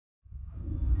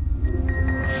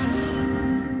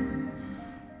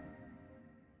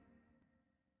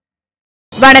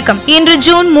வணக்கம். இன்று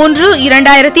June 3,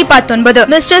 2019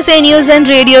 MrCheNews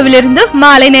ரேடியோவிலிருந்து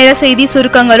மாலை நேர செய்தி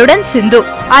சுருக்கங்களுடன் சிந்து.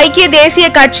 ஐக்கிய தேசிய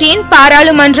கட்சியின்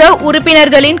பாராளுமன்ற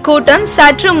உறுப்பினர்களின் கூட்டம்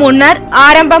சற்று முன்னர்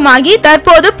ஆரம்பமாகி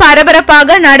தற்போது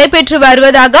பரபரப்பாக நடைபெற்று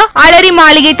வருவதாக அலரி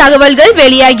மாளிகை தகவல்கள்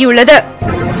வெளியாகியுள்ளது.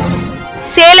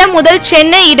 சேலம் முதல்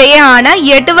சென்னை இடையேயான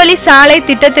 8 வழி சாலை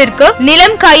திட்டத்திற்கு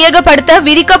நிலம் கையகப்படுத்த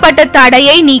விதிக்கப்பட்ட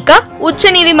தடையை நீக்க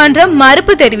உச்சநீதிமன்றம்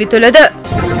மறுப்பு தெரிவித்துள்ளது.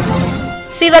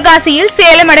 சிவகாசியில்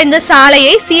சேலமடைந்த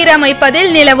சாலையை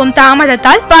சீரமைப்பதில் நிலவும்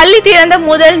தாமதத்தால் பள்ளி திறந்த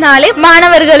முதல் நாளே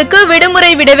மாணவர்களுக்கு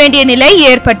விடுமுறை விட வேண்டிய நிலை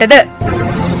ஏற்பட்டது.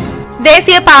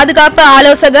 தேசிய பாதுகாப்பு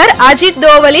ஆலோசகர் அஜித்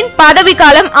தோவலின்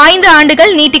பதவிக்காலம் 5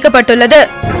 ஆண்டுகள் நீட்டிக்கப்பட்டுள்ளது.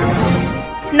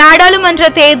 நாடாளுமன்ற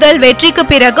தேர்தல் வெற்றிக்கு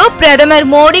பிறகு பிரதமர்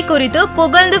மோடி குறித்து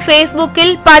புகழ்ந்து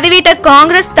பேஸ்புக்கில் பதிவிட்ட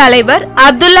காங்கிரஸ் தலைவர்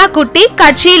அப்துல்லா குட்டி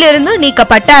கட்சியிலிருந்து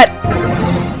நீக்கப்பட்டார்.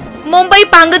 மும்பை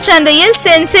பங்குச்சந்தையில்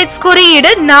சென்செக்ஸ் குறியீடு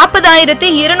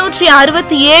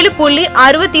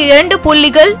 40,267.62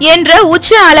 புள்ளிகள் என்ற உச்ச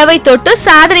அளவை தொட்டு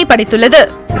சாதனை படைத்துள்ளது.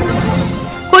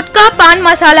 குட்கா பான்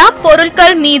மசாலா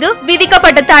பொருட்கள் மீது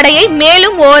விதிக்கப்பட்ட தடையை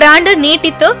மேலும் ஓராண்டு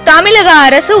நீட்டித்து தமிழக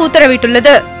அரசு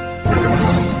உத்தரவிட்டுள்ளது.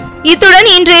 இத்துடன்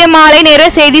இன்றைய மாலை நேர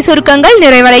செய்தி சுருக்கங்கள்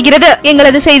நிறைவடைகிறது.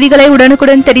 எங்களது செய்திகளை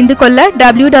உடனுக்குடன் தெரிந்து கொள்ள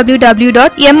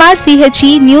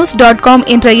www.MrCheNews.com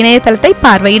என்ற இணையதளத்தை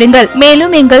பார்வையிடுங்கள்.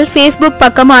 மேலும் எங்கள் Facebook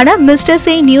பக்கமான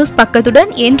MrCheNews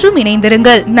பக்கத்துடன் என்றும்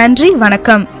இணைந்திருங்கள். நன்றி,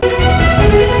 வணக்கம்.